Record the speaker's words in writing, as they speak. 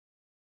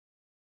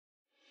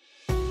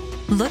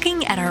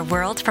Looking at our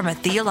world from a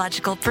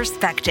theological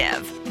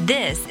perspective.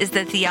 This is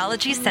the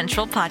Theology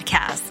Central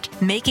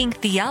Podcast, making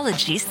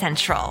theology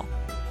central.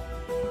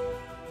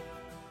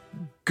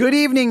 Good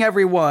evening,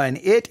 everyone.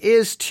 It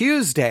is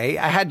Tuesday.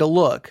 I had to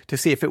look to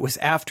see if it was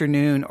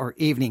afternoon or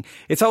evening.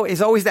 It's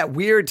always that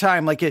weird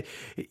time, like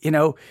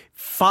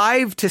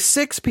 5 to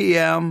 6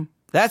 p.m.,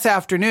 that's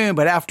afternoon,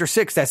 but after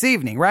 6, that's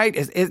evening, right?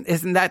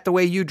 Isn't that the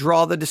way you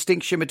draw the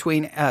distinction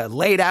between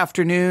late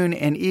afternoon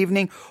and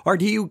evening? Or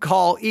do you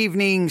call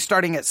evening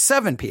starting at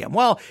 7 p.m.?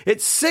 Well,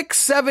 it's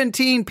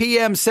 6:17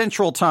 p.m.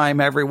 Central Time,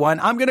 everyone.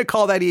 I'm going to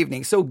call that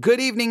evening. So good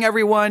evening,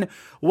 everyone.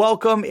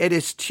 Welcome. It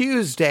is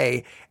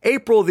Tuesday,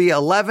 April the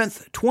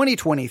 11th,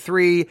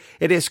 2023.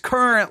 It is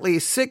currently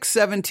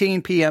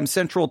 6:17 p.m.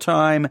 Central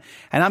Time,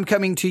 and I'm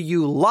coming to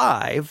you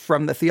live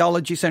from the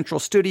Theology Central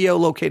studio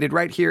located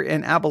right here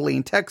in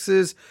Abilene,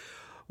 Texas,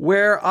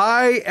 where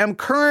I am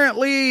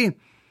currently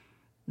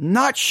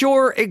not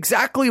sure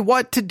exactly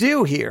what to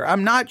do here.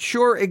 I'm not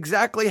sure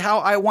exactly how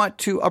I want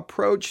to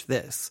approach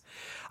this.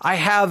 I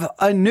have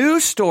a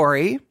news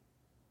story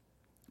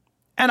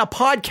and a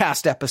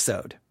podcast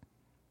episode.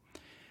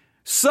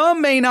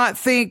 Some may not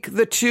think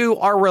the two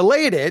are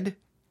related.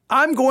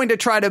 I'm going to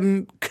try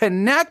to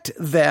connect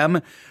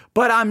them,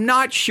 but I'm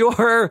not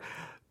sure.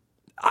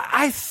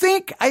 I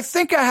think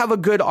I have a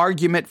good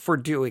argument for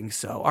doing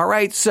so. All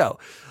right. So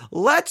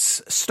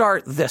let's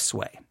start this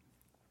way.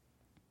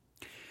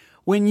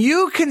 When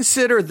you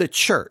consider the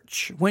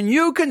church, when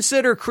you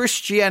consider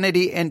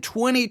Christianity in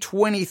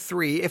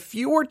 2023, if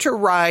you were to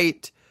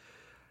write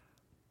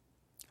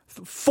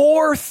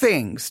 4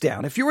 things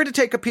down, if you were to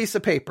take a piece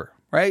of paper,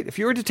 right? If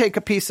you were to take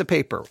a piece of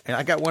paper, and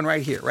I got one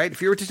right here, right?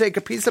 If you were to take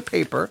a piece of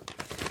paper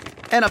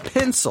and a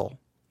pencil,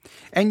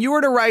 and you were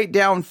to write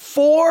down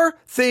 4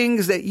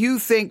 things that you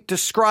think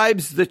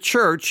describes the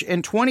church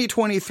in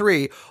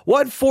 2023,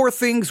 what 4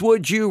 things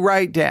would you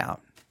write down?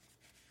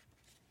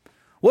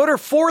 What are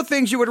 4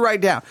 things you would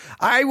write down?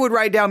 I would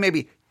write down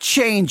maybe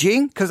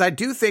changing, because I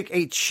do think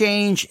a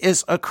change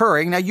is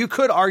occurring. Now, you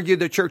could argue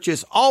the church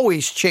is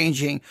always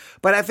changing,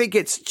 but I think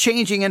it's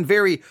changing in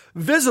very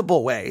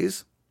visible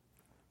ways.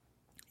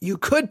 You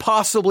could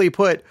possibly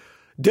put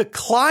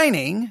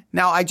declining.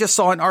 Now, I just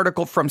saw an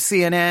article from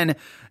CNN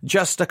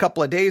just a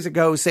couple of days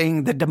ago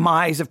saying the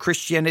demise of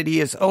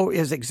Christianity is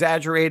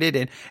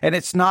exaggerated and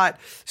it's not.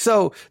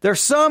 So there's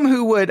some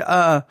who would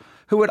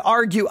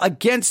argue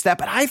against that,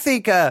 but I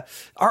think, or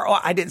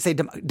I didn't say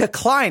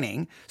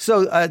declining.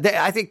 So I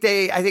think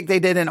they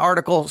did an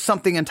article,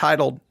 something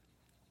entitled,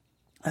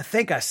 I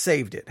think I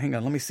saved it. Hang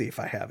on, let me see if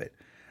I have it.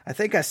 I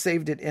think I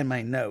saved it in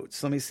my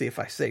notes. Let me see if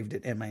I saved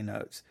it in my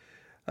notes.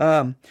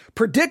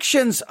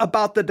 Predictions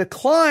about the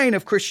decline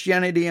of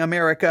Christianity in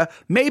America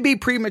may be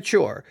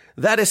premature.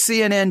 That is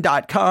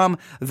CNN.com.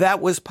 That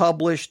was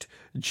published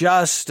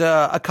just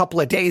a couple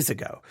of days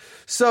ago.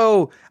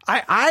 So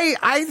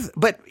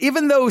but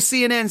even though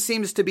CNN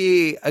seems to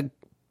be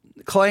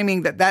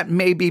claiming that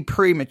may be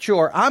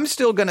premature, I'm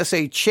still going to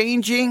say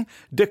changing,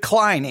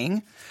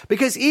 declining,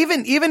 because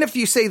even if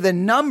you say the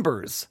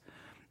numbers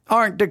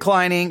aren't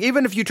declining,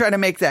 even if you try to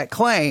make that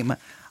claim,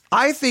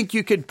 I think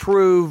you could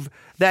prove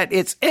that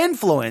its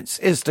influence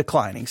is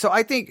declining. So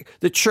I think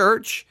the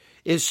church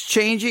is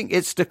changing,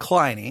 it's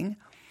declining.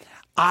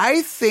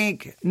 I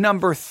think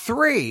number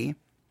 3,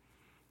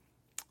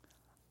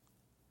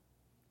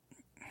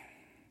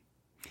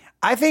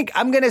 I think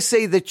I'm going to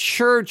say the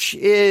church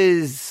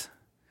is,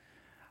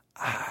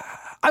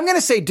 I'm going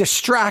to say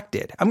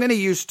distracted. I'm going to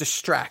use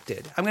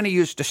distracted.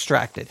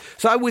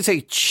 So I would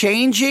say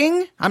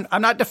changing.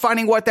 I'm not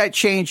defining what that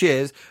change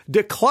is,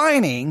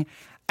 declining,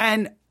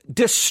 and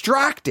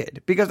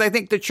distracted, because I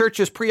think the church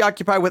is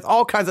preoccupied with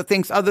all kinds of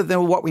things other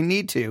than what we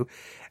need to.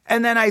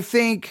 And then I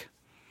think,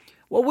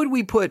 what would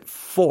we put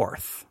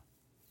 4th?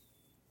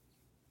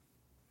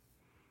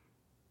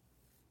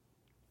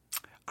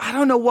 I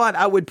don't know what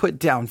I would put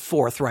down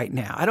 4th right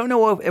now. I don't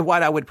know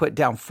what I would put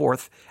down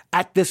 4th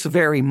at this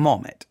very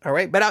moment. All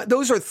right. But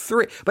those are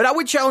 3. But I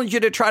would challenge you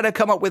to try to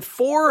come up with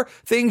 4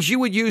 things you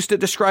would use to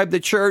describe the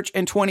church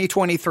in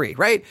 2023,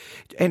 right?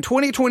 In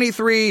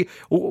 2023,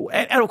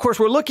 and of course,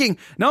 we're looking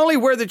not only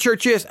where the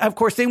church is, of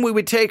course, then we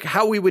would take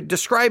how we would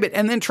describe it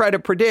and then try to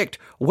predict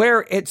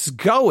where it's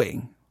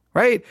going.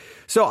 Right.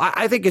 So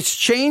I think it's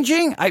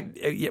changing.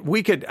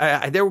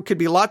 There could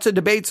be lots of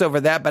debates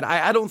over that, but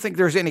I don't think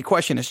there's any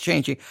question it's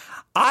changing.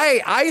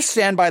 I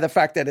stand by the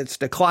fact that it's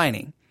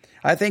declining.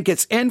 I think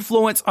its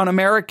influence on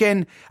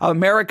America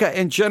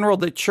in general,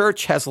 the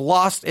church has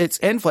lost its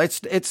influence.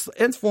 Its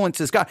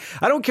influence is gone.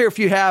 I don't care if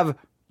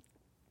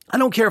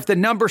the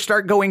numbers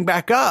start going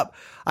back up.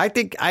 I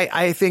think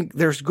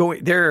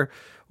there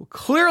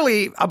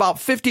clearly about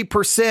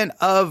 50%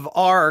 of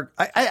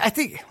I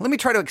think, let me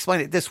try to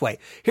explain it this way.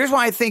 Here's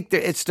why I think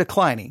that it's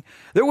declining.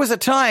 There was a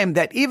time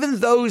that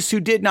even those who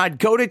did not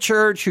go to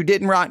church, who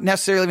didn't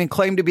necessarily even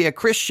claim to be a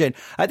Christian,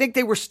 I think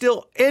they were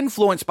still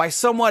influenced by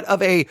somewhat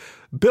of a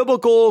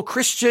biblical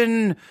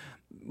Christian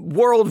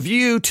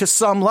worldview to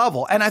some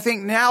level. And I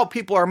think now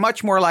people are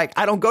much more like,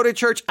 I don't go to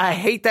church. I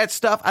hate that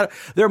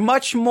stuff. They're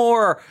much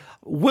more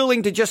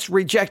willing to just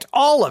reject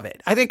all of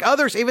it. I think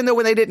others, even though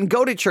when they didn't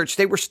go to church,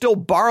 they were still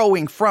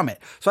borrowing from it.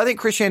 So I think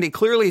Christianity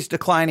clearly is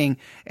declining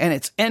in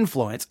its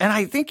influence. And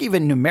I think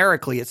even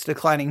numerically, it's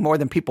declining more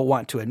than people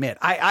want to admit.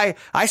 I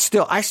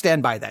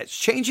stand by that. It's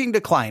changing,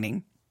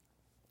 declining.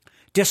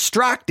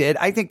 Distracted,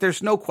 I think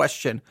there's no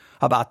question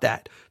about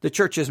that. The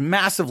church is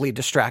massively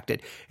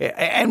distracted.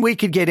 And we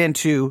could get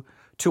into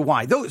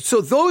why.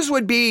 So those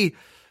would be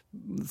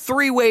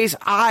 3 ways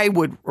I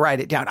would write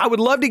it down. I would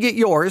love to get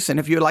yours. And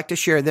if you'd like to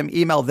share them,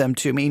 email them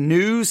to me,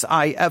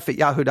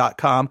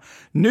 newsif@yahoo.com,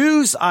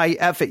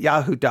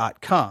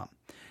 newsif@yahoo.com.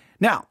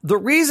 Now, the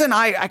reason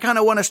I kind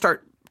of want to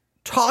start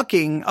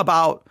talking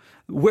about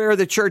where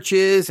the church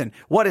is and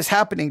what is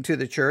happening to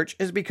the church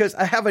is because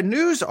I have a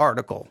news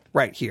article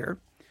right here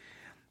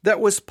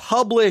that was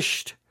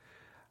published.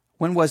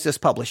 When was this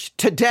published?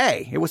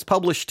 Today. It was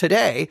published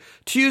today,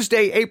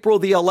 Tuesday, April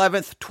the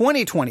 11th,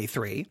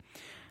 2023.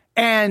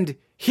 And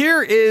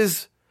here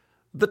is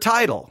the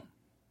title.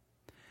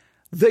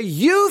 The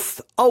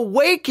Youth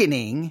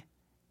Awakening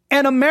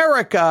in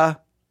America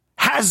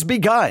has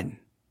begun.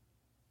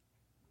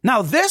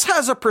 Now, this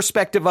has a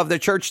perspective of the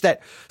church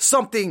that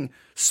something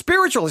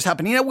spiritual is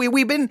happening. You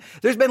know,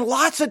 there's been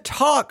lots of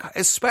talk,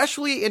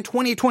 especially in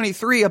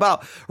 2023,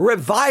 about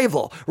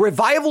revival.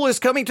 Revival is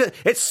coming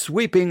it's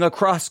sweeping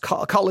across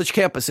college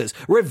campuses.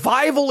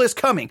 Revival is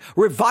coming.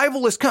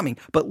 Revival is coming.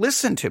 But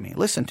listen to me.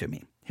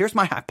 Here's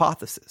my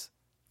hypothesis.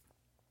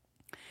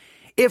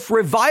 I'm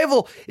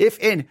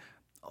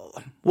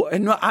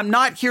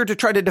not here to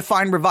try to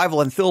define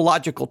revival in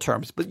theological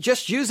terms, but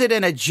just use it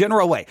in a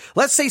general way.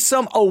 Let's say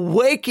some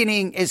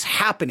awakening is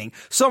happening,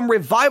 some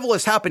revival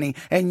is happening,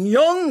 and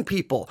young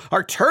people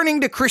are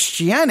turning to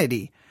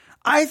Christianity.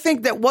 I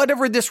think that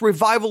whatever this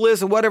revival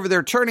is and whatever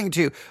they're turning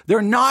to,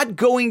 they're not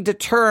going to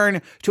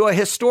turn to a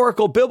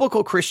historical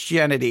biblical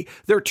Christianity.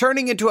 They're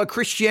turning into a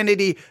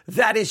Christianity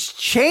that is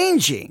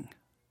changing.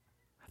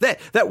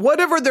 That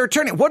whatever they're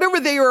turning, whatever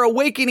they are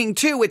awakening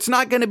to, it's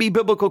not going to be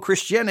biblical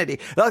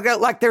Christianity.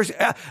 Like there's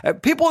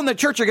people in the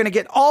church are going to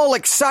get all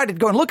excited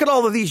going, look at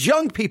all of these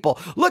young people.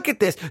 Look at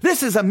this.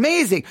 This is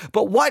amazing.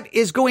 But what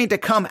is going to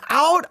come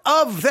out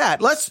of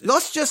that?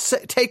 Let's just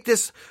take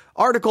this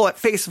article at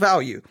face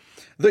value.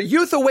 The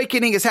youth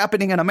awakening is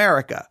happening in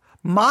America.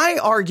 My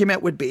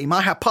argument would be,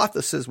 my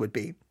hypothesis would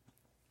be,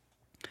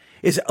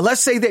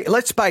 let's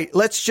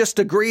just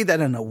agree that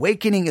an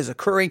awakening is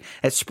occurring.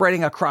 It's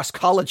spreading across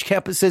college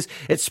campuses.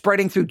 It's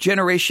spreading through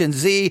Generation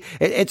Z.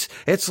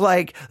 It's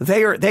like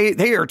they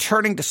are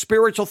turning to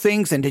spiritual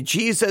things and to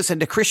Jesus and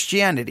to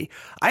Christianity.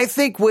 I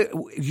think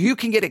you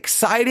can get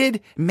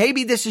excited.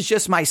 Maybe this is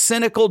just my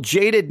cynical,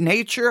 jaded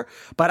nature,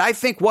 but I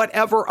think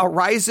whatever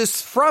arises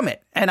from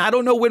it, and I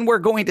don't know when we're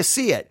going to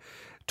see it,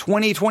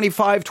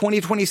 2025,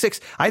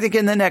 2026, I think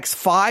in the next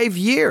 5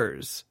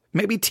 years,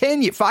 maybe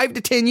 5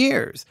 to 10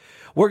 years,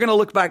 we're going to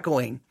look back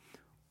going,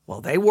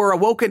 well, they were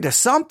awoken to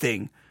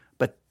something,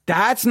 but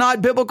that's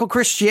not biblical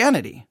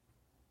Christianity.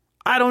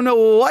 I don't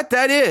know what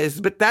that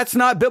is, but that's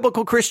not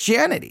biblical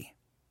Christianity.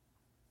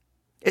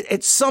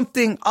 It's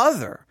something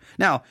other.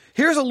 Now,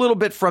 here's a little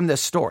bit from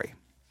this story.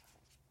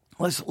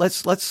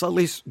 Let's at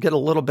least get a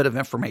little bit of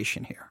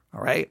information here.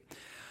 All right.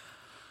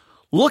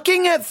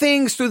 Looking at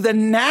things through the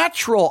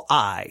natural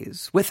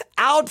eyes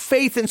without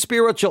faith and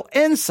spiritual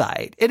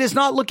insight, it is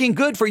not looking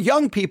good for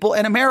young people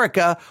in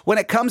America when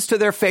it comes to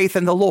their faith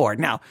in the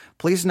Lord. Now,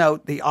 please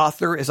note the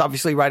author is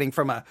obviously writing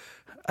from a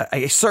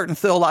certain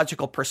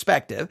theological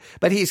perspective,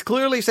 but he's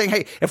clearly saying,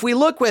 hey, if we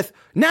look with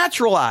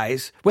natural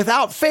eyes,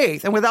 without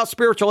faith and without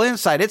spiritual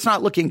insight, it's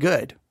not looking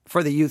good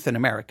for the youth in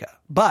America.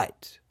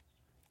 But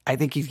I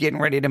think he's getting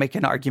ready to make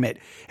an argument.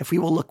 If we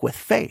will look with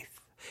faith,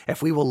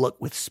 if we will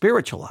look with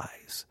spiritual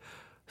eyes,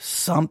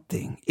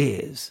 something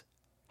is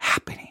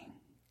happening.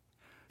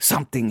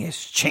 Something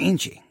is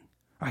changing,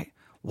 right?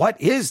 What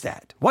is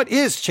that? What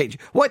is changing?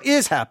 What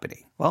is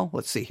happening? Well,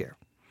 let's see here.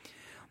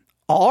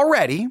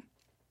 Already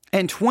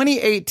in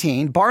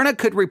 2018, Barna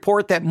could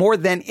report that more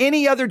than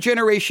any other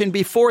generation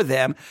before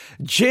them,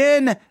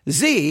 Gen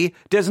Z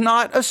does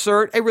not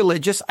assert a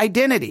religious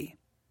identity.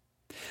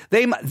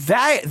 They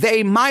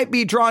might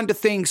be drawn to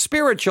things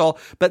spiritual,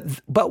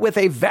 but with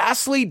a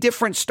vastly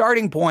different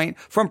starting point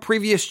from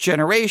previous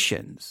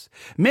generations,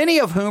 many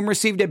of whom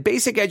received a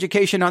basic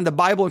education on the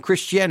Bible and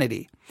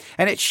Christianity.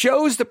 And it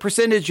shows the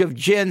percentage of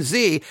Gen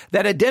Z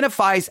that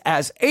identifies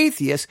as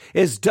atheist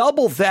is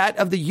double that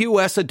of the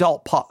U.S.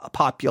 adult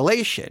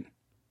population.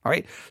 All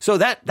right. So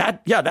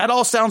that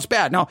all sounds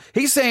bad. Now,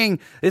 he's saying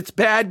it's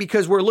bad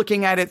because we're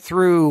looking at it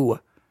through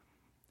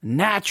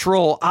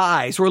natural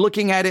eyes. We're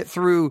looking at it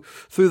through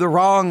the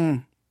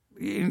wrong.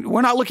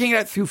 We're not looking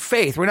at it through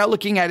faith. We're not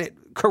looking at it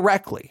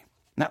correctly.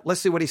 Now, let's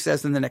see what he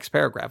says in the next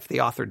paragraph. The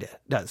author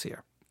does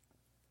here.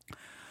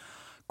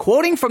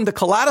 Quoting from the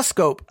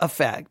Kaleidoscope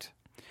Effect,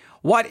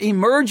 What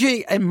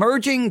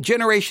Emerging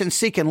Generations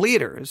Seek in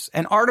Leaders,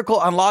 an article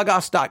on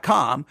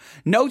Logos.com,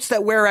 notes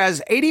that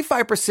whereas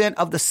 85%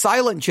 of the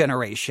silent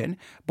generation,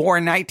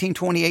 born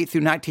 1928 through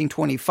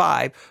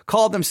 1925,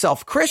 called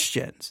themselves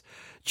Christians,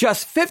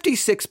 Just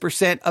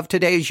 56% of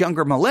today's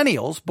younger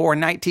millennials, born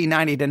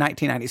 1990 to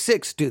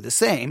 1996, do the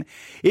same,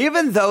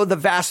 even though the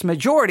vast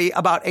majority,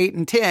 about 8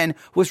 in 10,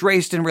 was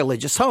raised in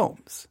religious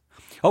homes.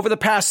 Over the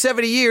past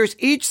 70 years,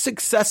 each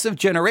successive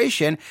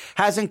generation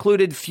has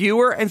included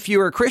fewer and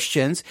fewer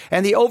Christians,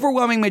 and the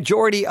overwhelming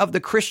majority of the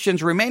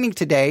Christians remaining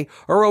today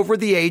are over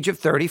the age of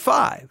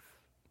 35.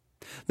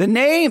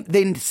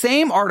 The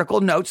same article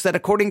notes that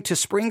according to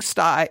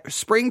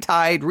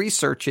Springtide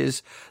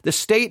Research's The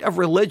State of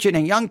Religion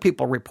and Young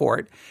People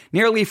report,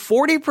 nearly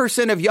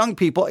 40% of young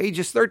people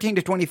ages 13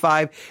 to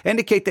 25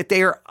 indicate that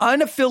they are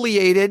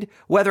unaffiliated,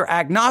 whether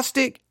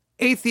agnostic,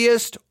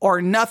 atheist,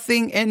 or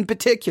nothing in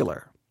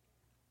particular.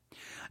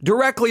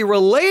 Directly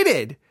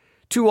related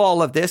to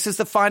all of this is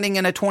the finding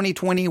in a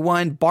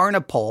 2021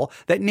 Barna poll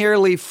that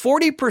nearly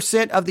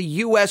 40% of the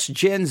U.S.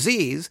 Gen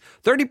Zs,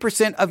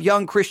 30% of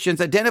young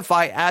Christians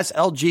identify as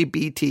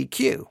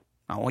LGBTQ.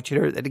 I want you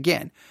to hear that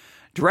again.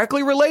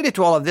 Directly related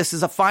to all of this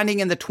is a finding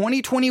in the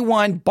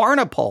 2021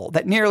 Barna poll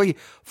that nearly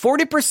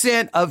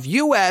 40% of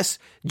U.S.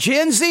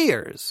 Gen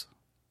Zers,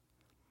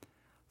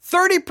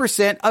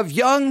 30% of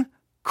young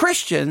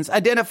Christians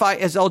identify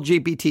as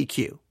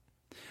LGBTQ.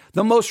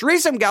 The most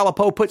recent Gallup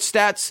poll put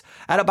stats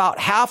at about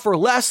half or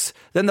less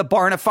than the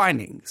Barna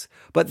findings.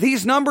 But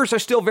these numbers are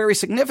still very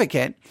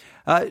significant,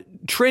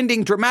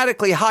 trending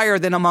dramatically higher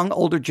than among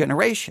older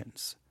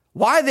generations.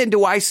 Why then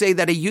do I say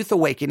that a youth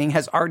awakening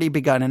has already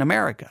begun in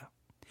America?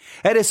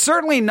 It is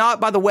certainly not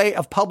by the way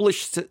of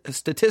published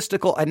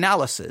statistical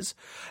analysis,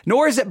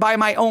 nor is it by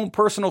my own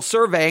personal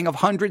surveying of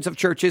hundreds of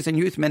churches and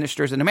youth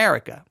ministers in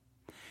America.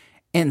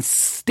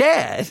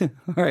 Instead,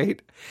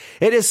 right,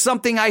 it is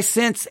something I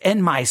sense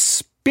in my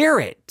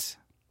spirit,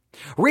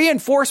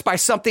 reinforced by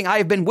something I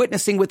have been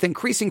witnessing with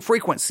increasing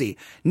frequency,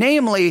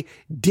 namely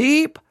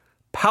deep,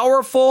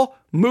 powerful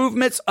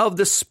movements of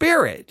the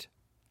Spirit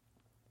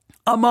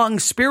among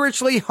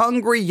spiritually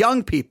hungry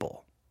young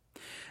people.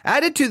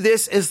 Added to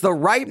this is the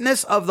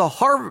ripeness of the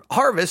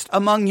harvest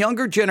among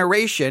younger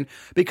generation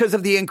because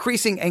of the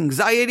increasing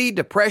anxiety,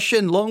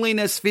 depression,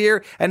 loneliness,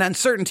 fear, and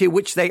uncertainty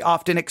which they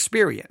often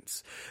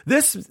experience.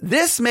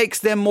 This makes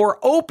them more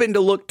open to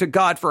look to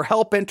God for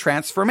help and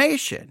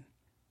transformation.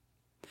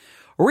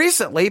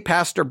 Recently,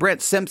 Pastor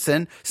Brent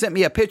Simpson sent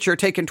me a picture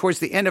taken towards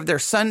the end of their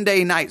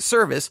Sunday night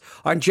service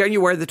on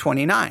January the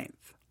 29th.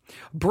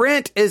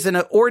 Brent is an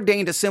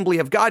ordained Assembly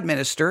of God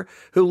minister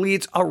who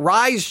leads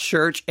Arise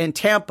Church in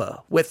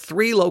Tampa with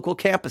 3 local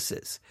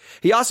campuses.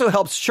 He also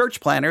helps church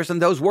planners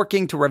and those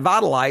working to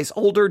revitalize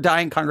older,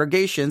 dying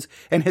congregations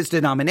in his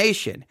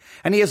denomination.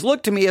 And he has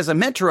looked to me as a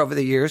mentor over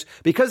the years.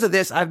 Because of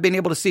this, I've been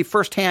able to see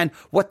firsthand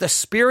what the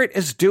Spirit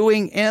is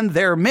doing in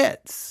their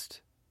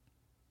midst.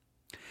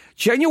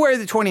 January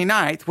the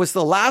 29th was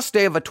the last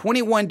day of a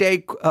 21-day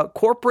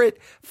corporate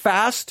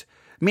fast,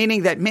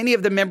 meaning that many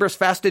of the members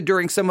fasted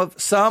during some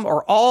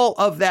or all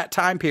of that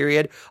time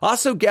period,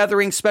 also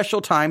gathering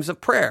special times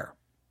of prayer.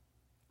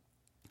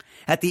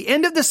 At the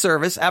end of the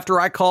service, after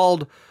I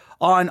called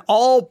on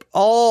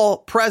all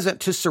present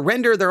to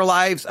surrender their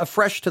lives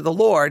afresh to the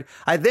Lord,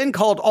 I then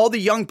called all the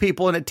young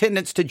people in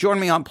attendance to join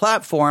me on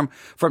platform,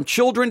 from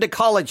children to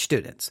college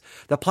students.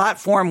 The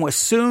platform was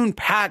soon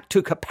packed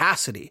to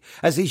capacity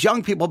as these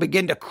young people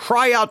began to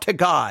cry out to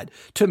God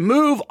to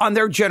move on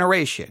their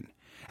generation.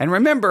 And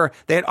remember,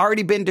 they had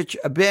already been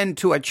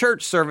to a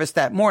church service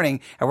that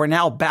morning and were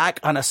now back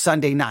on a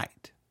Sunday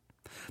night.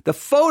 The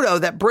photo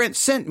that Brent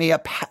sent me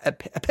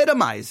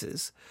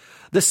epitomizes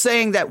the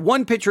saying that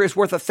one picture is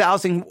worth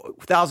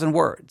 1,000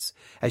 words.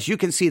 As you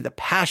can see, the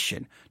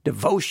passion,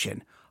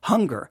 devotion,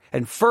 hunger,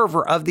 and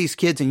fervor of these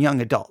kids and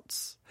young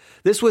adults.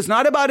 This was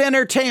not about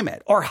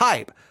entertainment or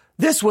hype.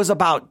 This was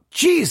about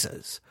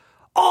Jesus.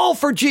 All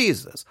for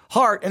Jesus,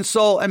 heart and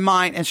soul and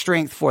mind and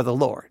strength for the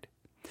Lord.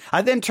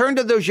 I then turned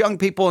to those young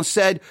people and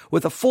said,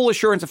 with a full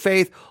assurance of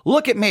faith,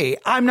 look at me.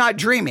 I'm not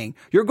dreaming.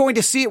 You're going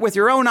to see it with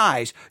your own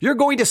eyes. You're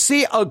going to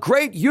see a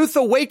great youth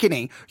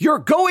awakening. You're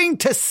going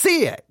to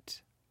see it.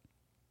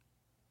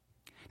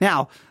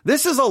 Now,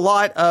 this is a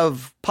lot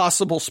of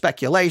possible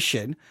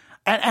speculation.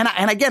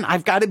 And again,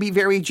 I've got to be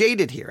very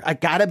jaded here. I've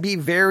got to be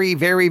very,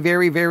 very,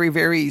 very, very,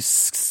 very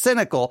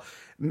cynical.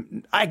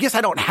 I guess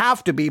I don't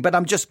have to be, but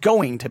I'm just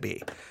going to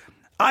be.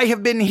 I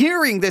have been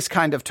hearing this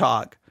kind of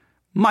talk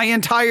my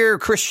entire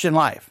Christian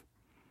life.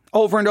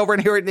 Over and over,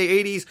 and hear it in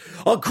the 80s.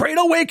 A great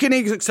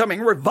awakening is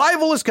coming.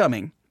 Revival is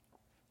coming.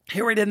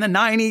 Hear it in the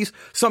 90s.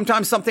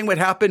 Sometimes something would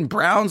happen.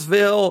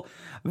 Brownsville,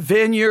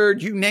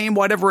 Vineyard, you name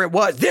whatever it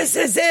was. This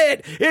is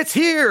it. It's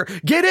here.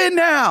 Get in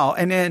now.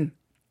 And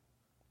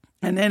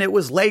then it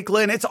was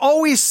Lakeland. It's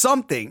always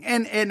something.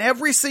 And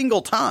every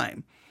single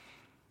time,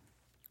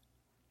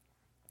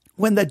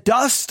 when the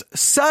dust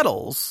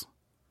settles,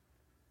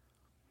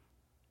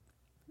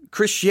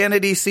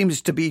 Christianity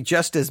seems to be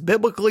just as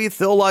biblically,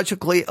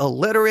 theologically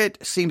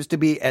illiterate, seems to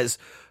be as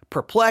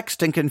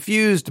perplexed and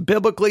confused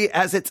biblically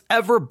as it's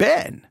ever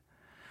been.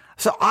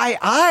 So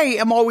I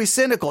am always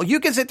cynical. You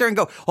can sit there and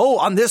go, oh,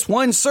 on this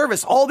one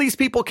service, all these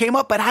people came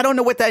up, but I don't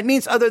know what that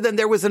means other than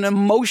there was an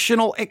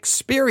emotional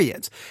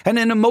experience. And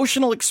an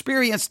emotional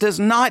experience does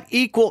not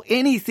equal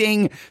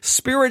anything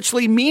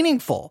spiritually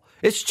meaningful.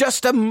 It's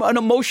just an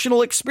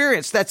emotional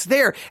experience that's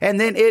there, and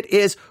then it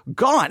is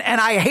gone. And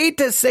I hate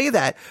to say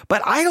that,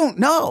 but I don't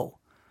know.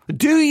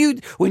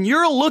 When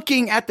you're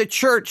looking at the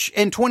church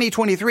in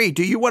 2023,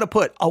 do you want to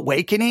put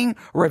awakening,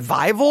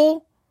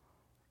 revival?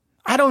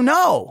 I don't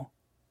know.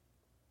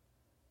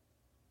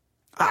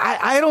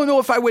 I don't know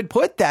if I would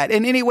put that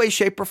in any way,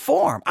 shape, or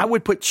form. I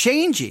would put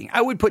changing.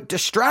 I would put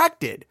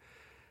distracted.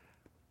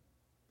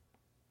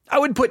 I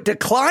would put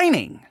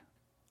declining.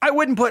 I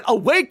wouldn't put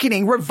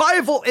awakening.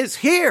 Revival is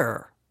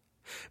here.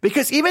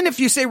 Because even if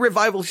you say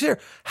revival is here,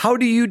 how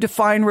do you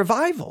define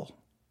revival?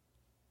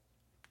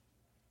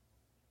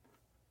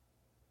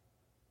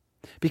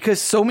 Because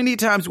so many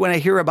times when I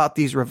hear about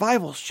these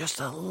revivals, just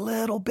a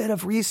little bit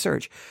of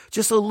research,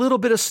 just a little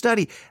bit of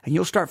study, and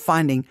you'll start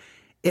finding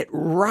it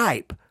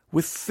ripe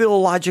with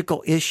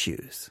theological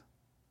issues.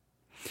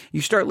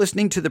 You start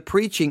listening to the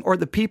preaching, or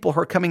the people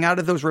who are coming out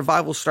of those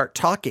revivals start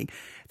talking.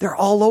 They're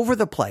all over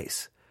the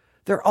place.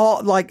 They're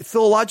all like,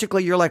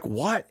 theologically, you're like,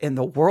 what in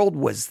the world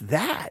was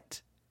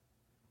that?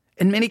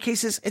 In many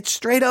cases, it's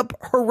straight up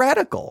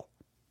heretical.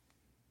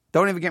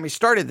 Don't even get me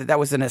started that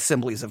was an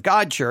Assemblies of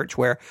God church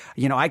where,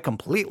 I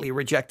completely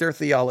reject their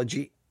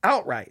theology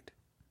outright.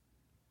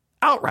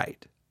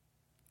 Outright.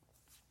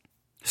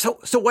 So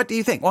what do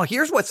you think? Well,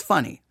 here's what's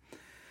funny.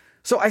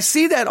 So I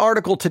see that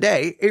article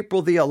today,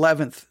 April the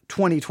 11th,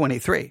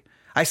 2023.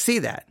 I see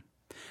that.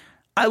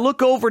 I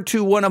look over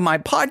to one of my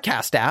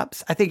podcast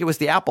apps. I think it was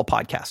the Apple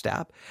Podcast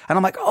app. And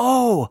I'm like,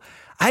 oh,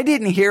 I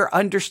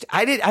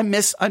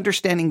miss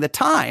Understanding the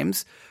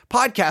Times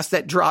podcast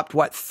that dropped,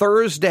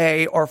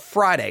 Thursday or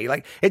Friday.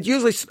 Like, it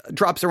usually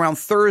drops around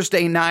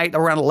Thursday night,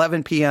 around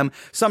 11 p.m.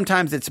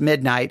 Sometimes it's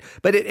midnight,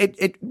 but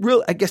it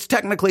really, I guess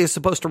technically is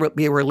supposed to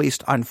be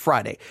released on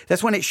Friday.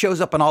 That's when it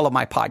shows up on all of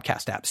my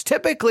podcast apps.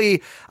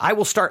 Typically, I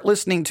will start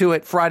listening to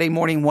it Friday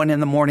morning, 1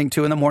 in the morning,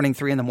 2 in the morning,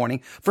 3 in the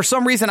morning. For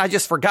some reason, I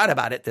just forgot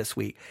about it this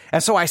week.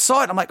 And so I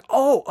saw it. I'm like,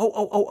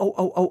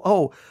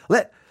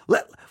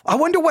 I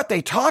wonder what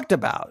they talked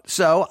about.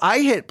 So I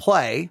hit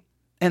play,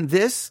 and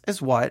this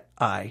is what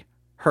I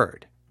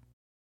heard.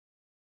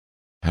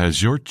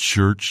 Has your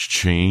church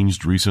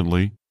changed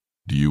recently?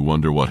 Do you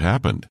wonder what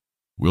happened?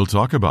 We'll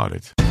talk about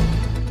it.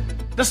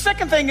 The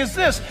second thing is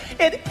this.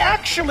 It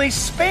actually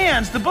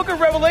spans, the book of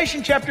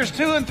Revelation, chapters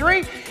 2 and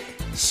 3,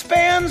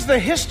 spans the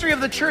history of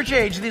the church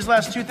age these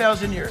last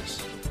 2,000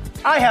 years.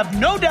 I have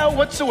no doubt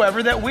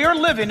whatsoever that we are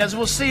living, as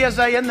we'll see as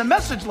I end the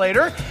message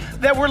later,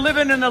 that we're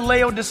living in a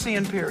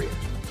Laodicean period.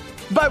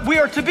 But we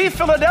are to be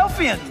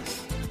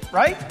Philadelphians,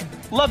 right?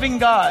 Loving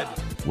God.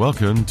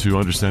 Welcome to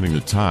Understanding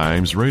the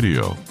Times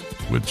Radio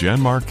with Jan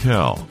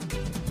Markell,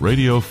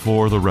 Radio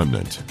for the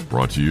Remnant,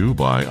 brought to you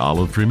by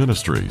Olive Tree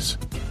Ministries.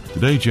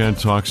 Today, Jan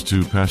talks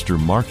to Pastor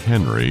Mark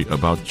Henry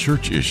about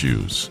church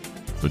issues.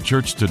 The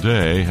church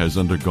today has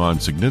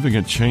undergone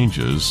significant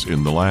changes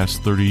in the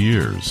last 30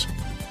 years.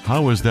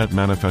 How is that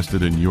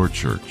manifested in your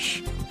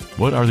church?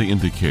 What are the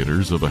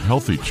indicators of a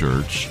healthy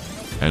church?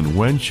 And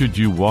when should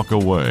you walk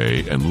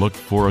away and look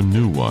for a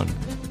new one?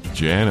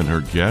 Jan and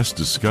her guests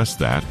discuss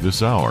that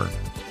this hour.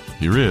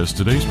 Here is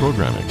today's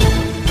programming.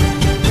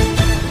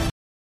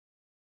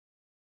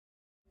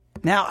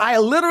 Now, I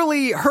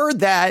literally heard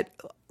that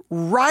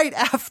right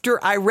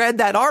after I read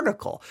that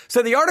article.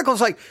 So the article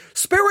is like,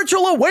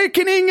 spiritual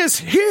awakening is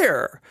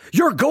here.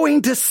 You're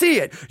going to see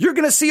it. You're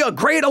going to see a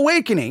great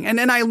awakening. And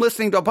then I'm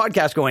listening to a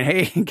podcast going,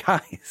 hey,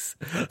 guys,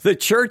 the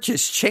church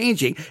is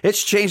changing.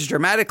 It's changed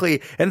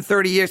dramatically in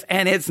 30 years,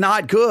 and it's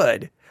not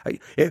good.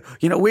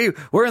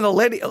 We're in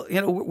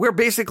the, we're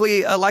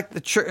basically like the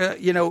church,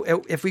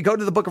 if we go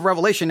to the book of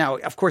Revelation now,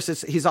 of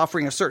course, he's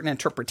offering a certain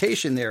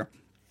interpretation there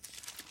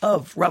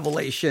of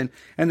Revelation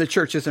and the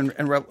churches in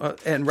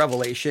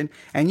Revelation.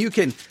 And you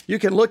can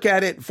look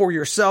at it for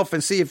yourself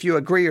and see if you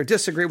agree or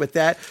disagree with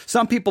that.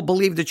 Some people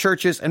believe the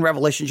churches in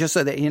Revelation, just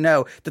so that you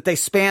know, that they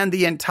span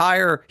the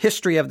entire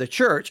history of the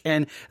church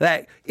and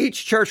that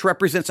each church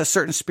represents a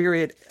certain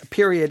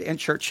period in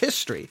church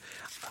history.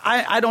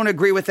 I don't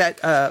agree with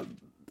that.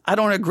 I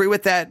don't agree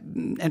with that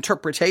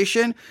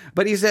interpretation,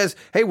 but he says,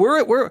 hey,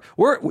 we're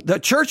the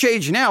church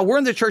age now. We're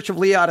in the church of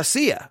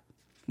Laodicea.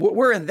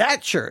 We're in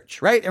that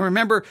church, right? And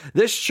remember,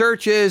 this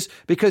church is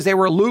because they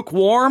were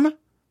lukewarm,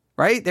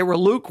 right? They were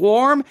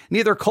lukewarm,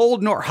 neither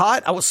cold nor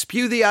hot. I will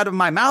spew thee out of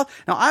my mouth.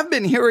 Now, I've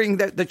been hearing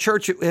that the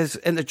church is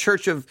in the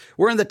church of,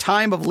 we're in the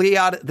time of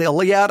the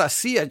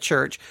Laodicea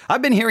church.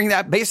 I've been hearing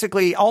that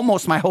basically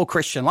almost my whole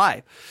Christian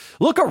life.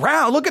 Look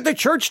around. Look at the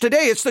church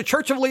today. It's the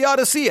church of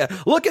Laodicea.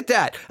 Look at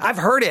that. I've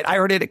heard it. I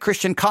heard it at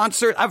Christian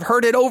concert. I've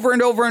heard it over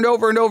and over and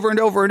over and over and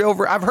over and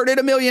over. I've heard it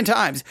a million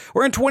times.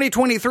 We're in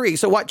 2023.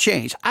 So what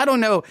changed? I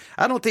don't know.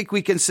 I don't think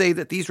we can say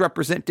that these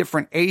represent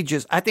different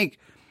ages. I think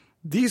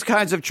these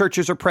kinds of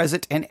churches are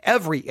present in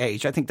every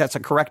age. I think that's a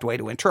correct way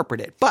to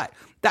interpret it. But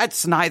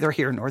that's neither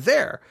here nor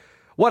there.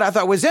 what I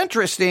thought was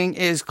interesting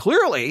is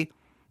clearly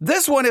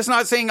this one is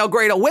not saying a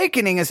great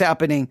awakening is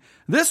happening.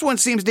 This one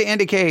seems to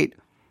indicate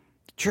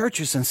the church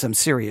is in some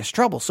serious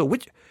trouble. So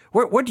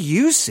what do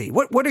you see?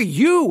 What are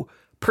you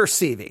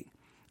perceiving?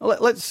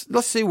 Let's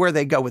see where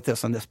they go with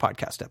this on this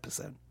podcast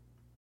episode.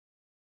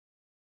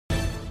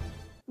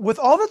 With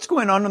all that's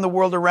going on in the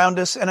world around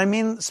us, and I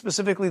mean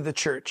specifically the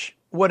church,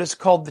 what is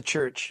called the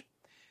church,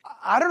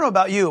 I don't know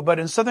about you, but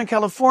in Southern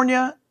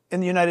California, in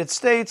the United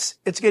States,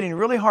 it's getting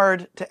really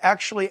hard to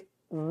actually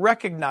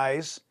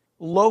recognize,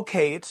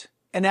 locate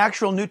an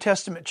actual New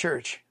Testament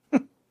church.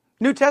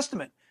 New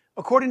Testament,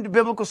 according to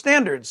biblical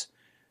standards,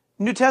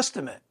 New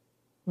Testament.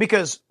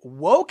 Because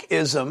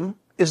wokeism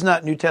is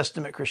not New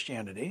Testament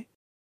Christianity.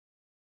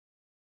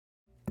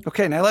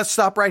 Okay, now let's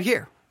stop right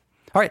here.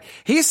 All right,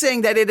 he's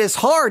saying that it is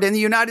hard in the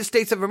United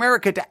States of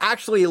America to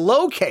actually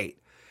locate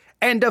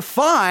and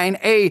define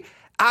a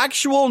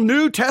actual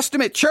New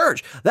Testament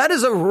church. That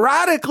is a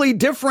radically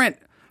different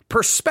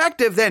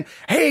perspective than,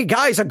 hey,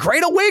 guys, a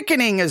great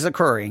awakening is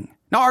occurring.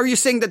 Now, are you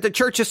saying that the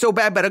church is so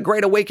bad, but a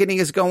great awakening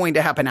is going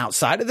to happen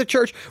outside of the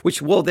church,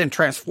 which will then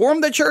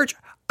transform the church?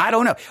 I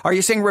don't know. Are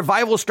you saying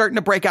revival is starting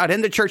to break out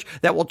in the church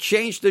that will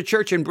change the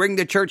church and bring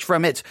the church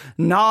from its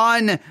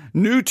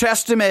non-New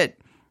Testament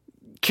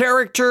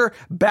character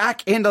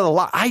back into the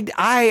light?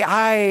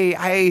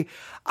 I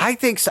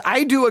think so.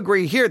 I do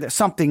agree here that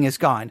something has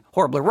gone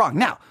horribly wrong.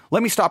 Now,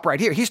 let me stop right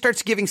here. He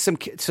starts giving some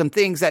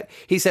things that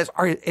he says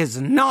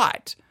is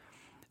not,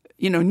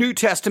 New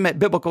Testament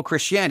biblical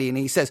Christianity. And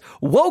he says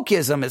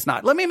wokeism is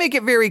not. Let me make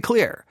it very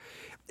clear.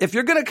 If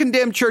you're going to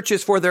condemn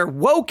churches for their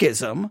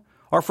wokeism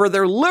or for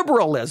their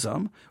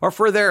liberalism or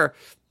for their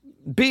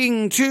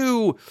being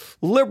too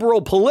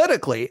liberal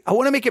politically, I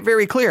want to make it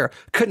very clear.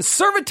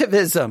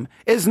 Conservatism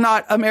is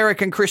not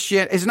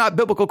is not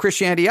biblical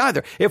Christianity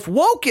either. If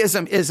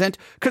wokeism isn't,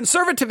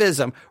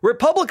 conservatism,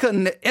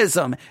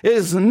 republicanism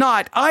is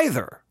not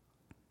either.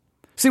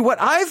 See,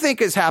 what I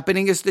think is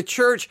happening is the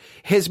church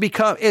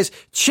is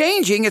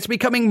changing. It's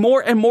becoming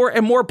more and more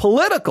and more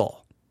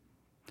political.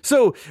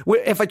 So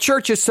if a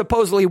church is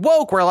supposedly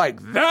woke, we're like,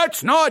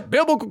 that's not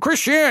biblical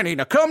Christianity.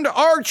 Now come to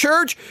our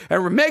church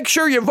and make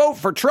sure you vote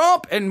for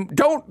Trump. And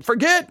don't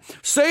forget,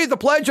 say the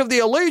Pledge of the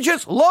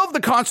Allegiance, love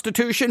the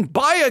Constitution,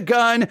 buy a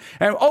gun.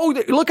 And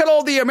look at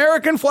all the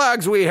American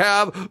flags we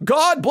have.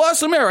 God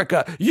bless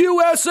America.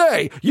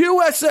 USA,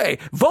 USA,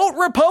 vote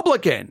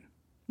Republican.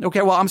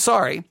 Okay, well, I'm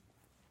sorry.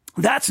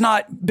 That's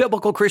not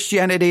biblical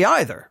Christianity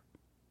either.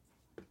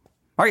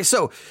 All right,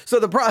 so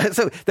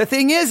the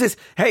thing is,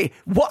 hey,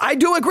 I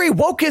do agree,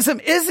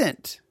 wokeism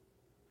isn't,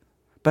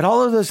 but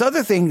all of those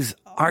other things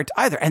aren't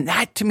either, and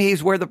that to me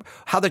is where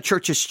how the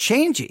church is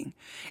changing.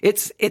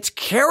 Its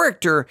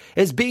character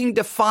is being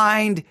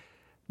defined.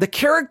 The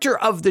character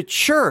of the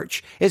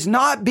church is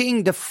not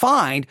being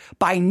defined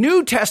by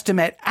New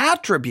Testament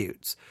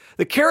attributes.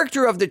 The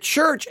character of the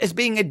church is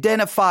being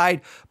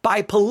identified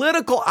by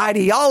political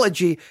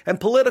ideology and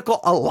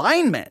political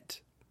alignment.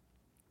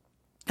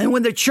 And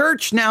when the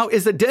church now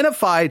is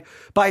identified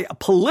by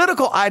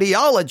political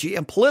ideology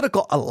and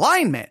political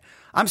alignment,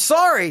 I'm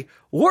sorry,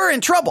 we're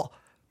in trouble.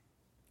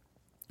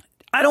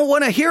 I don't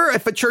want to hear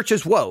if a church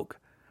is woke.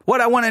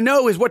 What I want to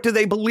know is, what do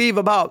they believe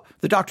about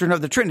the doctrine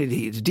of the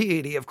Trinity, the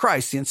deity of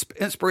Christ, the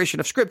inspiration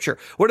of Scripture?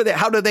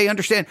 How do they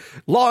understand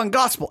law and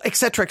gospel, et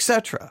cetera, et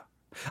cetera?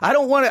 I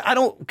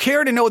don't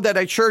care to know that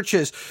a church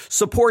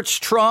supports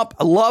Trump,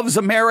 loves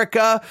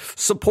America,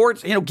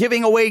 supports,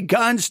 giving away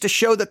guns to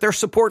show that their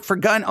support for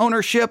gun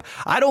ownership.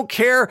 I don't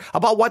care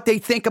about what they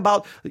think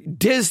about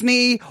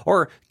Disney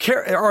or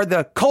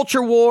the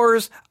culture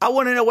wars. I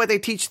want to know what they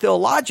teach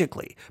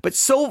theologically. But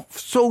so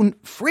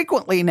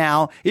frequently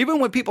now,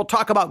 even when people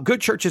talk about good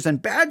churches and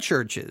bad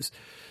churches,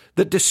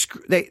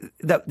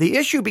 the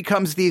issue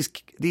becomes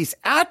these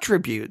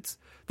attributes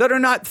that are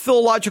not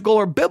theological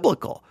or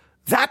biblical.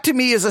 That to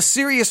me is a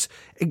serious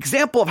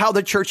example of how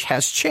the church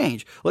has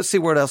changed. Let's see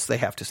what else they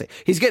have to say.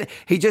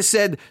 He just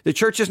said the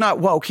church is not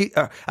woke.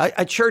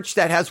 A church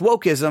that has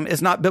wokeism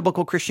is not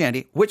biblical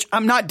Christianity, which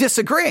I'm not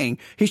disagreeing.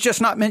 He's just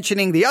not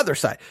mentioning the other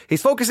side.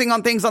 He's focusing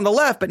on things on the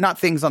left, but not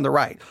things on the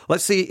right.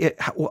 Let's see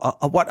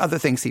what other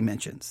things he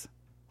mentions.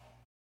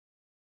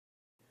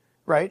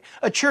 Right?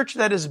 A church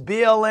that is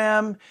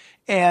BLM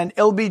and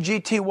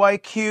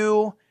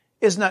LGBTQ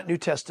is not New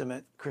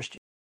Testament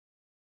Christian.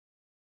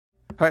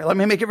 All right, let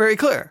me make it very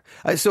clear.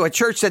 So a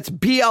church that's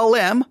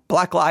BLM,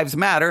 Black Lives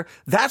Matter,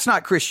 that's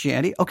not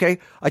Christianity. Okay,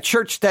 a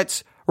church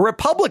that's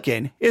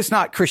Republican is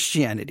not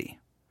Christianity.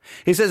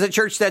 He says a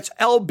church that's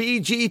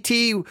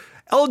LGBTQ,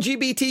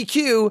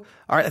 or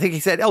I think he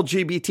said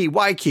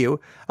LGBTYQ,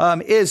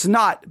 is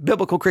not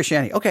biblical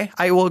Christianity. Okay,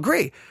 I will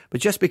agree. But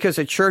just because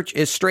a church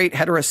is straight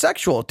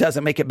heterosexual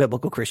doesn't make it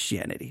biblical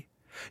Christianity.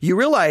 You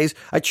realize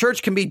a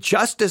church can be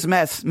just as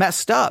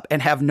messed up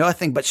and have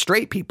nothing but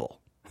straight people.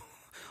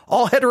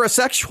 All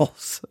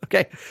heterosexuals,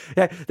 okay?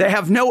 They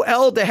have no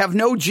L, they have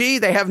no G,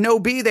 they have no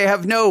B, they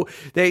have no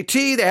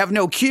T, they have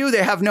no Q,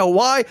 they have no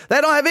Y. They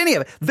don't have any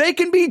of it. They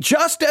can be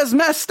just as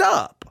messed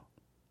up.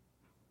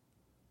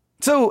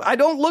 So I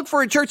don't look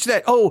for a church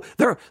that,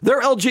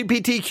 they're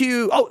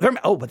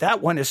LGBTQ. But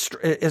that one is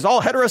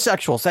all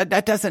heterosexuals.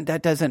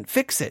 That doesn't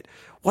fix it.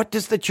 What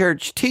does the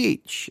church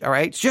teach? All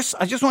right.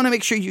 I just want to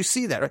make sure you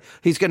see that. Right?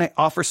 He's going to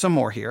offer some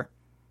more here.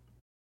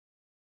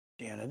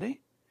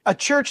 Christianity. A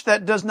church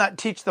that does not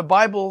teach the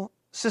Bible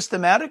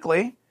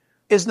systematically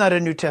is not a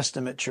New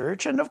Testament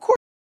church. And of course.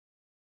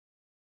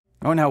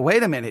 Oh, now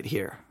wait a minute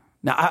here.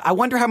 Now I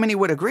wonder how many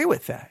would agree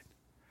with that.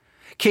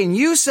 Can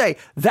you say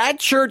that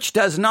church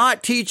does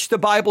not teach the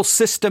Bible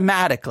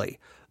systematically?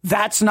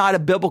 That's not a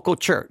biblical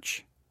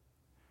church.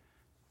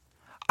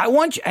 I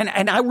want you,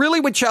 and I really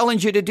would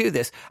challenge you to do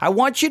this. I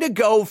want you to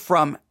go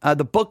from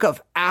the book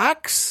of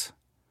Acts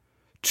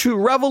to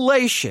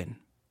Revelation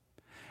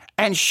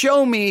and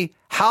show me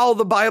how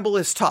the Bible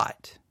is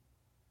taught.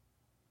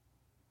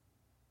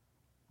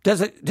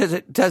 Does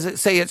it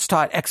say it's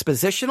taught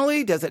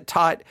expositionally? Does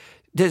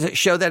it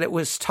show that it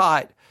was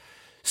taught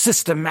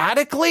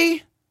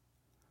systematically?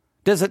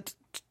 Does it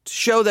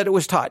show that it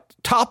was taught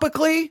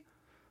topically,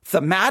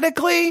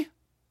 thematically?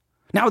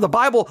 Now, the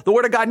Bible, the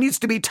Word of God needs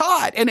to be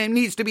taught, and it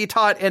needs to be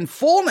taught in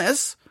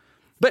fullness.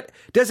 But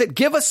does it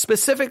give us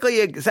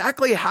specifically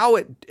exactly how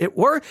it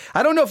works?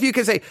 I don't know if you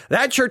can say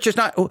that church is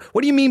not.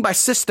 What do you mean by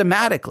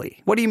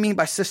systematically? What do you mean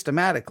by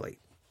systematically?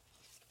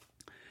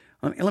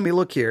 Let me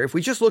look here. If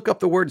we just look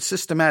up the word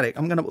systematic,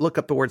 I'm going to look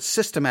up the word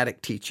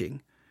systematic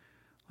teaching.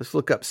 Let's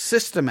look up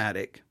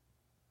systematic.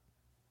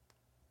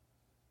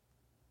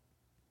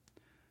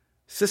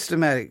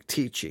 Systematic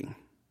teaching.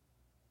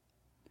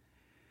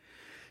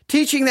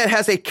 Teaching that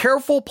has a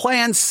careful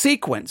planned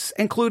sequence,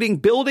 including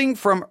building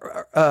from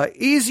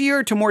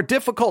easier to more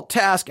difficult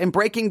tasks and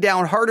breaking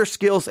down harder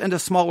skills into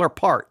smaller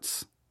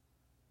parts.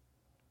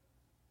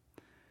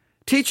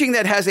 Teaching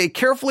that has a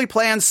carefully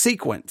planned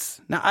sequence.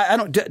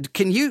 Now,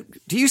 do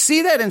you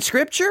see that in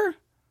Scripture?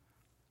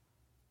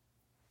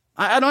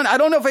 I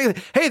don't know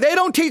if they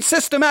don't teach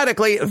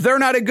systematically, they're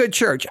not a good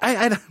church.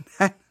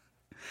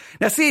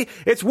 Now, see,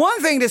 it's one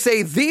thing to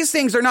say these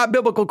things are not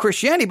biblical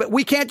Christianity, but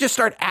we can't just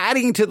start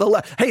adding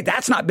to hey,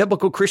 that's not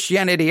biblical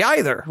Christianity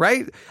either,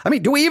 right? I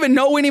mean, do we even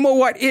know anymore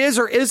what is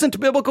or isn't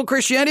biblical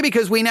Christianity?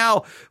 Because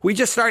we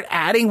just start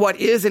adding what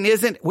is and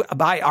isn't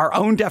by our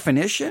own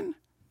definition.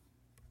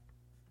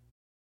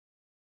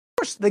 Of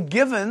course, the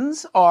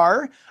givens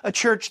are a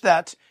church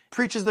that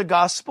preaches the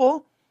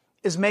gospel,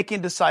 is making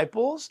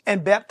disciples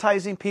and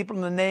baptizing people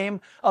in the name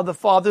of the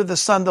Father, the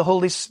Son, the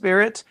Holy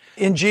Spirit.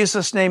 In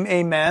Jesus' name,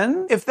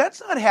 amen. If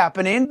that's not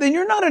happening, then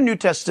you're not a New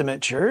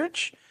Testament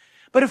church.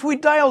 But if we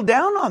dial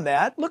down on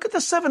that, look at the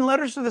 7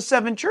 letters to the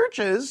 7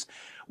 churches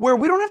where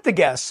we don't have to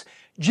guess.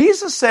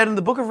 Jesus said in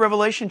the book of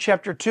Revelation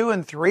chapter 2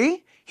 and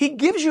 3, he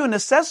gives you an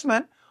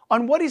assessment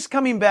on what he's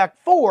coming back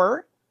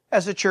for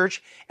as a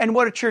church and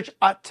what a church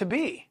ought to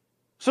be.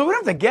 So we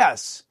don't have to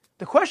guess.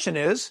 The question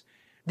is,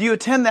 do you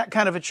attend that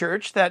kind of a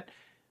church that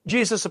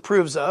Jesus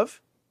approves of?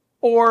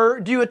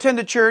 Or do you attend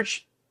a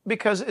church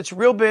because it's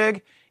real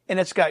big and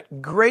it's got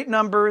great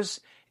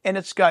numbers and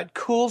it's got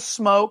cool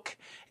smoke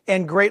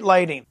and great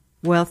lighting?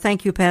 Well,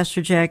 thank you,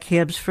 Pastor Jack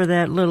Hibbs, for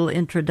that little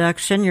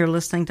introduction. You're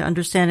listening to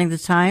Understanding the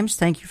Times.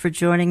 Thank you for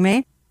joining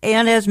me.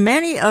 And as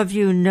many of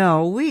you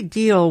know, we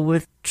deal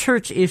with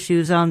church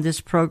issues on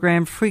this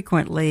program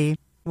frequently.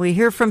 We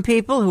hear from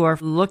people who are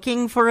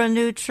looking for a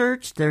new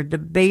church. They're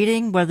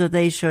debating whether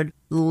they should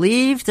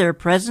leave their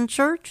present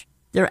church.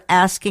 They're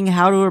asking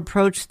how to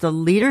approach the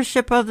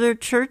leadership of their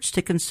church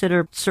to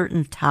consider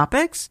certain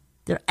topics.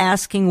 They're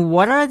asking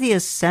what are the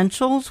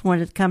essentials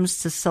when it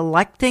comes to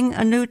selecting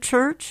a new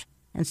church.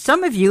 And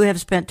some of you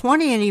have spent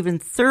 20 and even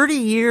 30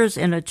 years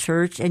in a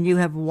church and you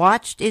have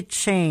watched it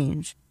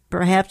change.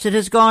 Perhaps it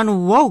has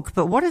gone woke,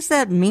 but what does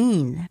that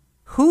mean?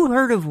 Who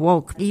heard of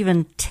woke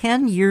even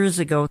 10 years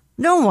ago?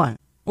 No one.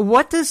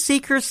 What does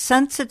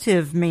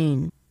seeker-sensitive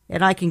mean?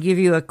 And I can give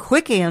you a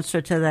quick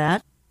answer to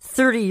that.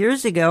 30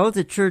 years ago,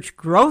 the church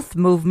growth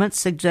movement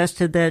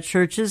suggested that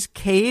churches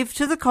cave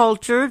to the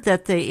culture,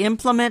 that they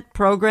implement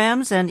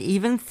programs and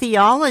even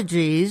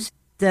theologies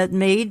that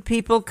made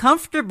people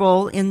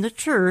comfortable in the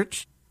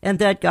church, and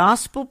that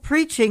gospel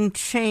preaching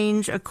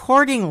change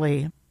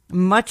accordingly.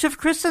 Much of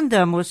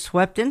Christendom was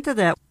swept into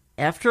that.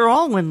 After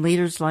all, when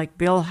leaders like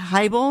Bill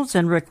Hybels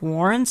and Rick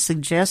Warren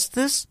suggest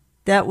this,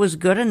 that was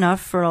good enough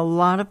for a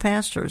lot of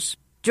pastors.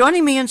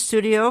 Joining me in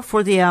studio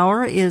for the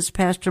hour is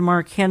Pastor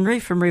Mark Henry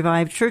from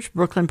Revived Church,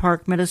 Brooklyn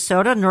Park,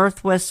 Minnesota,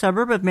 northwest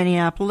suburb of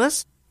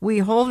Minneapolis. We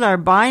hold our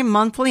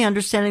bi-monthly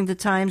Understanding the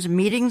Times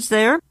meetings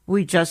there.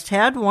 We just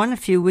had one a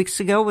few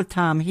weeks ago with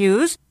Tom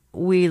Hughes.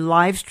 We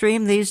live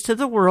stream these to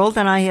the world,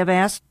 and I have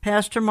asked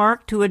Pastor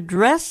Mark to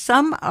address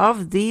some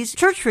of these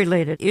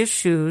church-related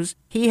issues.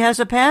 He has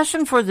a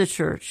passion for the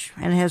church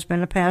and has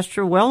been a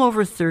pastor well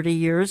over 30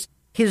 years.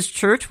 His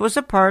church was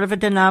a part of a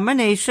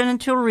denomination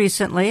until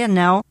recently, and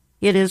now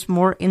it is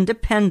more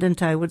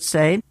independent, I would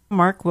say.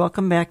 Mark,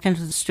 welcome back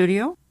into the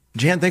studio.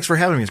 Jan, thanks for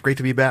having me. It's great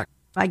to be back.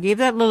 I gave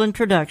that little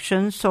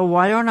introduction, so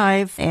why don't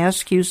I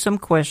ask you some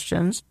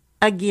questions?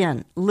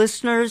 Again,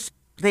 listeners,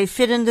 they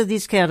fit into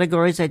these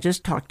categories I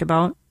just talked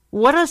about.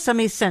 What are some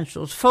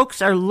essentials?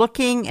 Folks are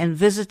looking and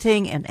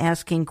visiting and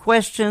asking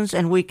questions,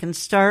 and we can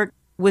start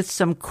with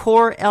some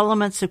core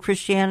elements of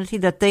Christianity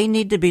that they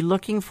need to be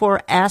looking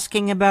for,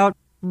 asking about,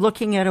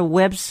 looking at a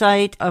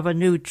website of a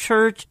new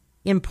church,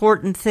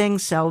 important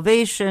things,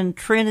 salvation,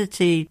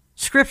 Trinity,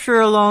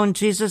 Scripture alone,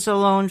 Jesus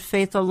alone,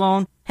 faith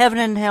alone, heaven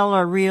and hell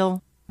are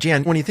real.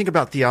 Jan, when you think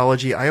about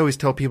theology, I always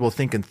tell people to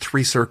think in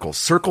three circles.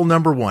 Circle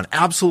number one,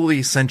 absolutely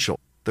essential,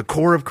 the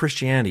core of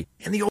Christianity.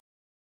 And the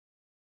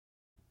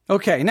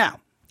Okay, now,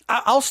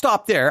 I'll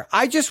stop there.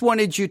 I just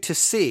wanted you to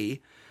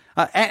see,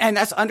 and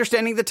that's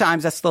Understanding the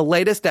Times. That's the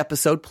latest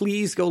episode.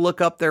 Please go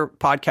look up their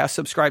podcast,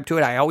 subscribe to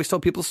it. I always tell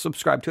people to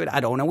subscribe to it. I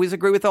don't always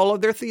agree with all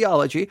of their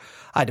theology.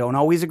 I don't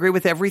always agree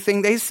with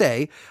everything they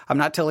say. I'm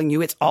not telling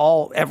you it's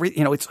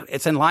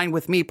in line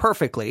with me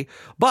perfectly,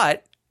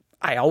 but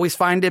I always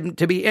find them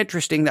to be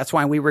interesting. That's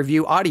why we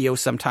review audio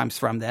sometimes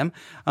from them,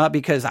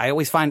 because I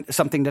always find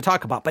something to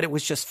talk about. But it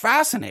was just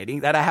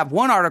fascinating that I have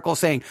one article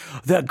saying,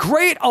 the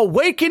Great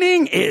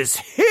Awakening is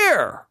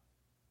here.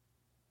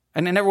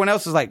 And then everyone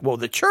else is like, well,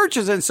 the church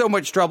is in so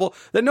much trouble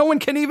that no one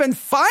can even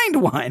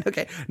find one.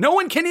 Okay. No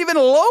one can even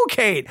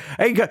locate.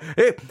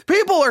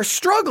 People are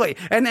struggling.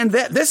 And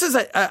this is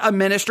a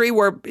ministry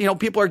where,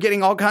 people are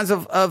getting all kinds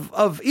of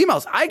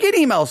emails. I get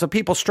emails of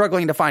people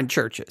struggling to find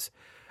churches.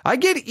 I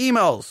get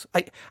emails.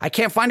 I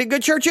can't find a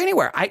good church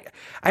anywhere. I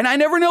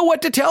never know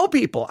what to tell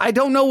people. I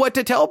don't know what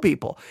to tell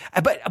people.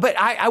 But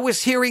I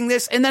was hearing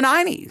this in the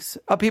 90s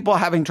of people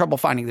having trouble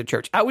finding the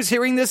church. I was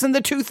hearing this in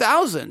the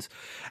 2000s.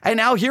 And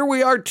now here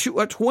we are,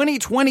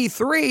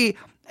 2023,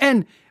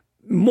 and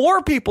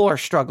more people are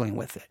struggling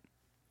with it.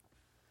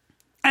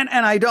 And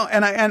I don't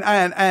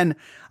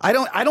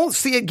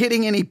see it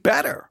getting any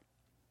better.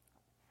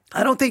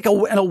 I don't think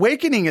an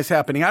awakening is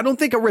happening. I don't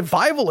think a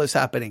revival is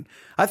happening.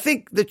 I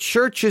think the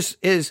church is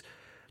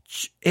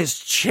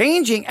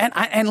changing.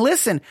 And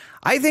listen,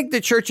 I think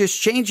the church is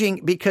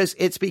changing because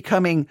it's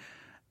going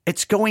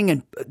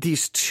in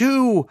these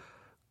two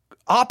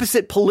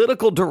opposite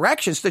political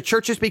directions. The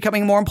church is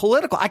becoming more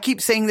political. I keep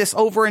saying this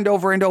over and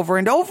over and over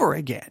and over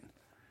again.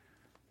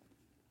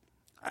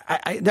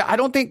 I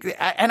don't think,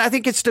 and I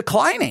think it's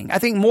declining. I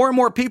think more and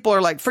more people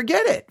are like,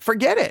 forget it.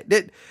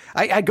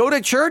 I go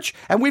to church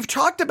and we've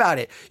talked about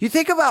it. You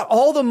think about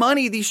all the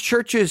money these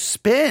churches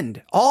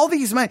spend, all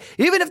these money,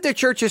 even if the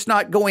church is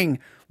not going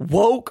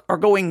woke or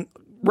going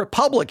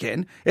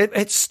Republican,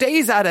 it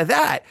stays out of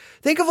that.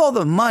 Think of all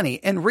the money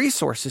and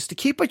resources to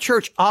keep a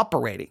church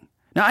operating.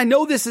 Now, I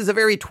know this is a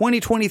very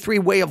 2023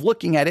 way of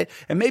looking at it,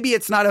 and maybe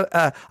it's not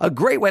a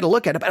great way to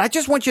look at it, but I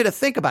just want you to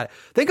think about it.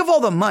 Think of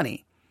all the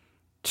money,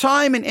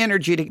 time and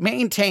energy to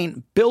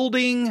maintain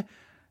building,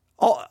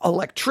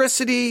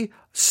 electricity,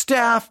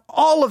 staff,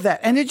 all of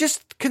that. And then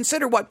just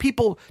consider what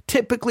people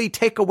typically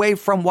take away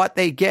from what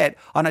they get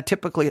on a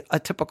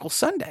typical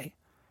Sunday.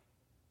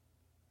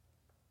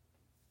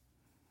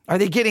 Are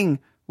they getting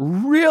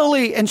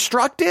really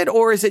instructed,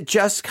 or is it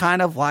just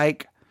kind of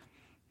like,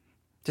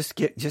 just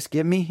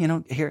give me,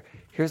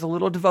 here's a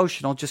little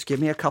devotional. Just give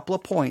me a couple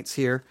of points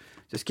here.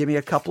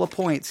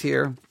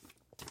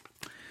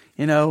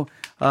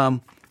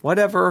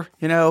 Whatever,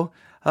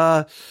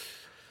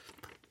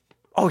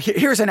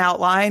 here's an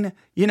outline.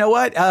 You know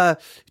what?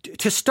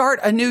 To start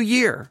a new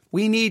year,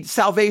 we need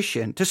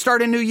salvation. To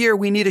start a new year,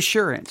 we need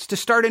assurance. To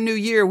start a new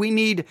year, we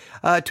need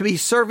to be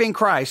serving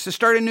Christ. To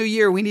start a new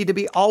year, we need to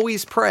be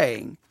always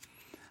praying.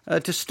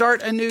 To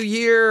start a new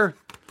year,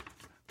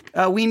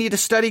 we need to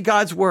study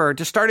God's word.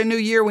 To start a new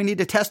year, we need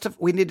to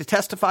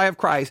testify of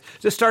Christ.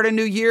 To start a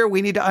new year,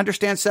 we need to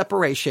understand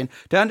separation.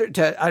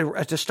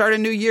 To start a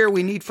new year,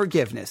 we need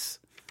forgiveness.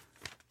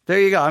 There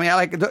you go. I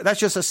mean, that's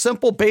just a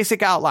simple,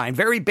 basic outline,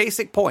 very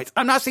basic points.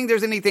 I'm not saying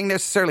there's anything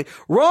necessarily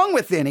wrong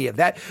with any of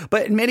that,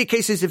 but in many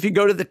cases, if you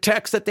go to the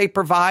text that they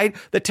provide,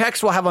 the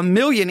text will have a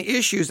million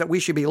issues that we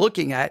should be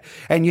looking at,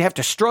 and you have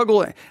to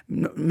struggle.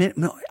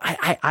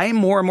 I am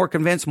more and more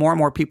convinced more and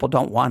more people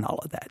don't want all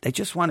of that. They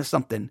just want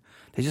something.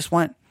 They just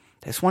want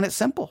it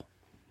simple.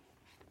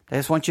 They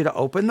just want you to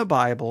open the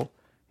Bible,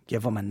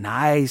 give them a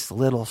nice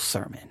little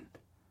sermon.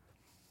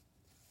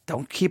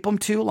 Don't keep them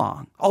too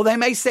long. Oh, they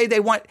may say they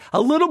want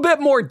a little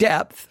bit more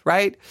depth,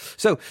 right?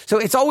 So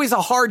it's always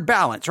a hard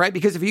balance, right?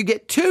 Because if you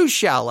get too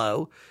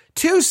shallow,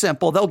 too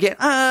simple, they'll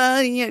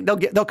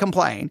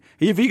complain.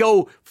 If you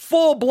go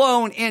full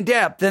blown in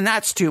depth, then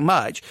that's too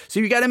much.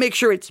 So you got to make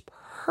sure it's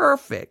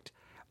perfect.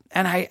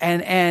 And I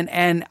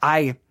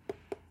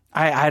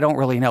don't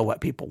really know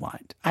what people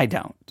want. I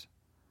don't.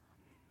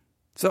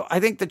 So I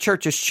think the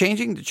church is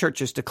changing. The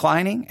church is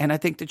declining. And I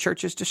think the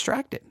church is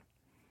distracted.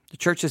 The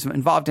church is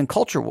involved in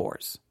culture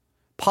wars,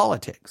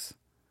 politics,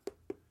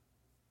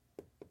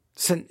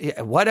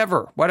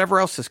 whatever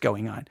else is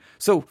going on.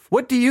 So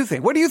what do you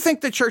think? What do you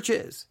think the church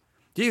is?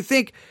 Do you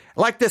think,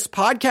 like this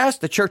podcast,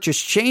 the church is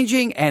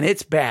changing and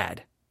it's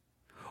bad?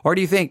 Or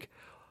do you think,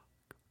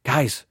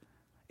 guys,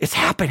 it's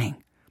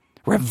happening.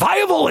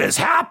 Revival is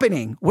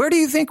happening. Where do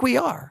you think we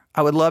are?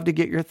 I would love to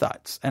get your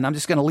thoughts. And I'm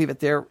just going to leave it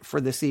there for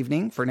this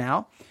evening for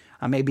now.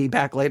 I may be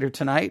back later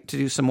tonight to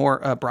do some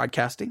more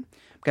broadcasting.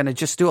 going to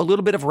just do a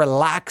little bit of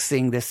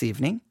relaxing this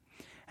evening.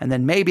 And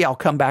then maybe I'll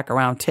come back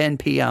around 10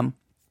 p.m.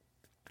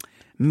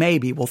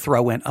 Maybe we'll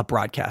throw in a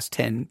broadcast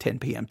 10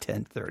 p.m.,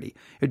 10:30. It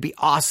would be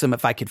awesome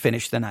if I could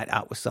finish the night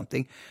out with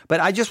something.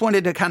 But I just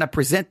wanted to kind of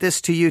present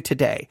this to you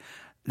today.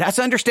 That's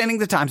Understanding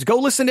the Times. Go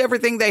listen to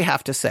everything they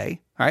have to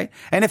say, all right?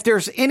 And if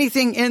there's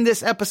anything in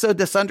this episode,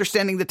 this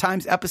Understanding the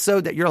Times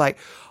episode, that you're like,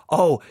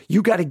 oh,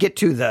 you got to get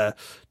to the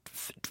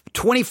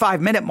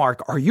 25-minute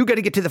mark, or you got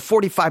to get to the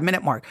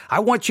 45-minute mark, I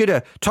want you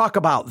to talk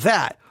about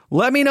that.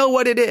 Let me know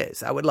what it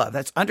is. I would love.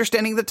 That's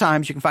Understanding the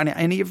Times. You can find it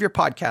in any of your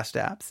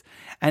podcast apps.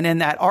 And in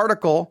that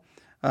article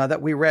that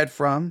we read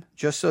from,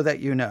 just so that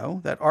you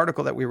know, that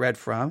article that we read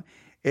from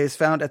is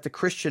found at the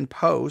Christian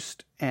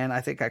Post, and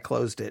I think I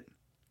closed it.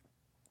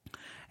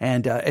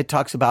 And it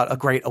talks about a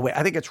great away.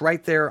 I think it's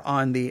right there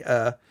on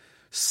the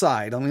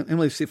side. Let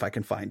me see if I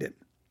can find it.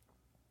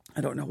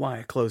 I don't know why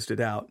I closed it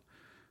out.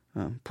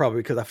 Probably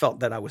because I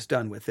felt that I was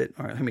done with it.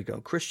 All right, let me go.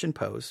 Christian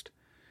Post.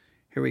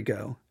 Here we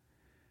go.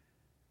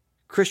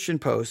 Christian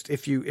Post.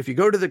 If you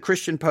go to the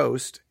Christian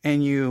Post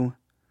and you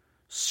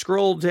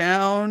scroll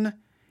down,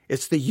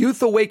 it's the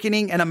Youth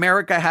Awakening in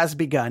America Has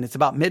Begun. It's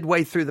about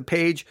midway through the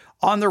page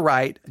on the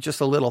right,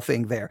 just a little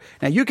thing there.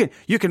 Now you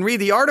can read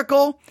the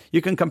article,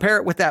 you can compare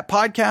it with that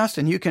podcast,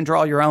 and you can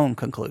draw your own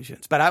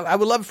conclusions. But I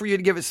would love for you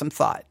to give it some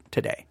thought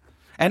today.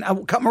 And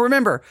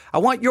remember, I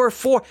want your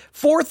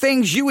four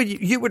things you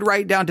would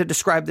write down to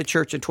describe the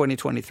church in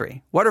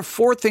 2023. What are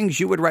 4 things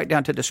you would write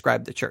down to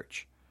describe the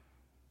church?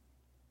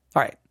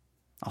 All right.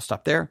 I'll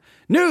stop there.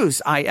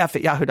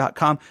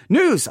 newsif@yahoo.com.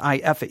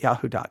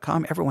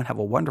 newsif@yahoo.com. Everyone have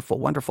a wonderful,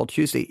 wonderful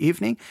Tuesday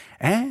evening.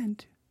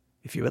 And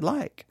if you would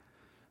like,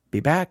 be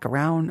back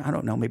around, I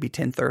don't know, maybe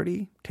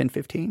 10:30,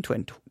 10:15,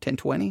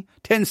 10:20,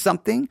 10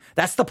 something.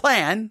 That's the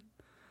plan.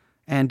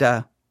 And,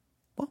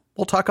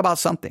 we'll talk about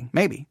something.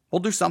 Maybe. We'll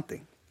do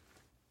something.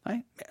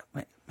 Right?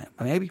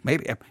 Maybe,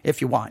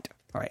 if you want.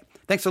 All right.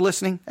 Thanks for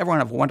listening. Everyone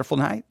have a wonderful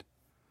night.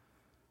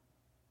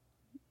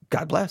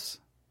 God bless.